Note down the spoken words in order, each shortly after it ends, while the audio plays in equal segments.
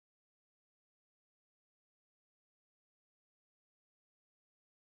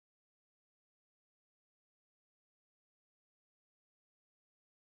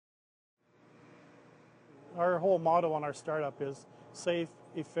Our whole motto on our startup is safe,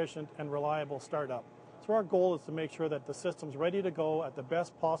 efficient, and reliable startup. So our goal is to make sure that the system's ready to go at the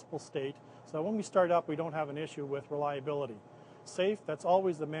best possible state so that when we start up, we don't have an issue with reliability. Safe, that's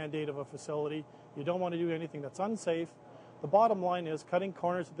always the mandate of a facility. You don't want to do anything that's unsafe. The bottom line is cutting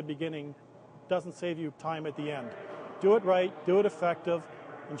corners at the beginning doesn't save you time at the end. Do it right, do it effective,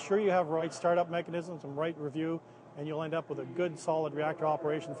 ensure you have right startup mechanisms and right review, and you'll end up with a good, solid reactor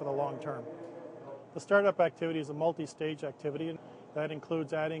operation for the long term. The startup activity is a multi-stage activity. That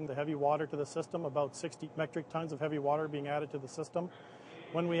includes adding the heavy water to the system, about 60 metric tons of heavy water being added to the system.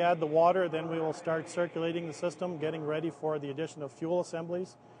 When we add the water, then we will start circulating the system, getting ready for the addition of fuel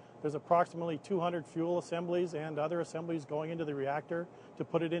assemblies. There's approximately 200 fuel assemblies and other assemblies going into the reactor to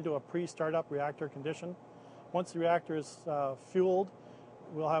put it into a pre-startup reactor condition. Once the reactor is fueled,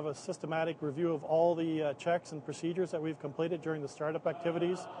 we'll have a systematic review of all the checks and procedures that we've completed during the startup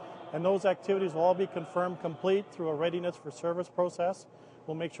activities. And those activities will all be confirmed complete through a readiness for service process.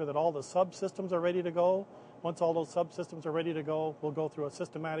 We'll make sure that all the subsystems are ready to go. Once all those subsystems are ready to go, we'll go through a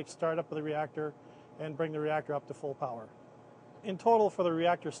systematic startup of the reactor and bring the reactor up to full power. In total for the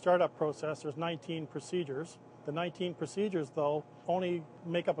reactor startup process, there's 19 procedures. The 19 procedures, though, only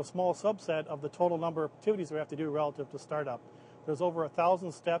make up a small subset of the total number of activities we have to do relative to startup. There's over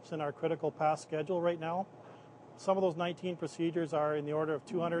 1,000 steps in our critical path schedule right now. Some of those 19 procedures are in the order of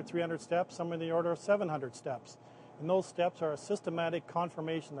 200, 300 steps, some in the order of 700 steps. And those steps are a systematic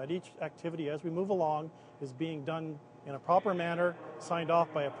confirmation that each activity as we move along is being done in a proper manner, signed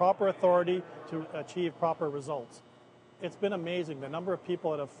off by a proper authority to achieve proper results. It's been amazing the number of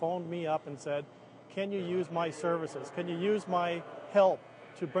people that have phoned me up and said, can you use my services? Can you use my help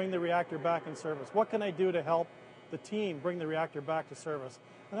to bring the reactor back in service? What can I do to help the team bring the reactor back to service?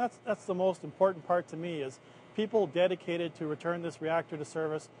 And that's the most important part to me is people dedicated to return this reactor to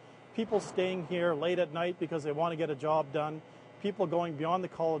service, people staying here late at night because they want to get a job done, people going beyond the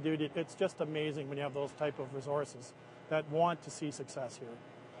call of duty. It's just amazing when you have those type of resources that want to see success here.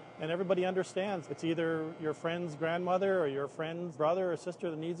 And everybody understands it's either your friend's grandmother or your friend's brother or sister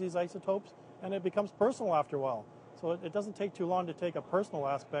that needs these isotopes, and it becomes personal after a while. So it doesn't take too long to take a personal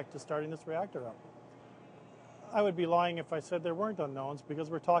aspect to starting this reactor up. I would be lying if I said there weren't unknowns because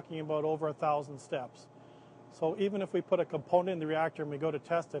we're talking about over 1,000 steps. So even if we put a component in the reactor and we go to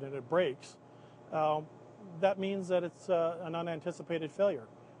test it and it breaks, that means that it's an unanticipated failure.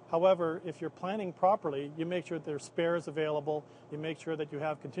 However, if you're planning properly, you make sure that there's spares available, you make sure that you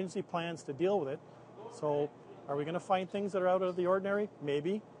have contingency plans to deal with it. So are we going to find things that are out of the ordinary?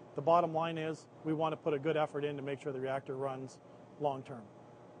 Maybe. The bottom line is we want to put a good effort in to make sure the reactor runs long term.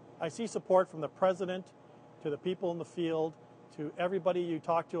 I see support from the president to the people in the field, to everybody you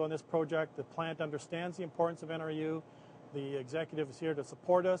talk to on this project. The plant understands the importance of NRU. The executive is here to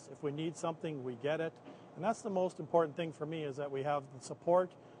support us. If we need something, we get it. And that's the most important thing for me is that we have the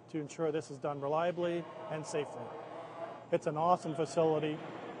support to ensure this is done reliably and safely. It's an awesome facility.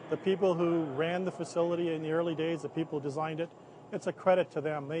 The people who ran the facility in the early days, the people who designed it, it's a credit to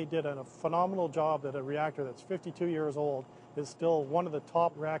them. They did a phenomenal job that a reactor that's 52 years old is still one of the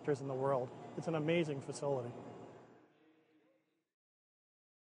top reactors in the world. It's an amazing facility.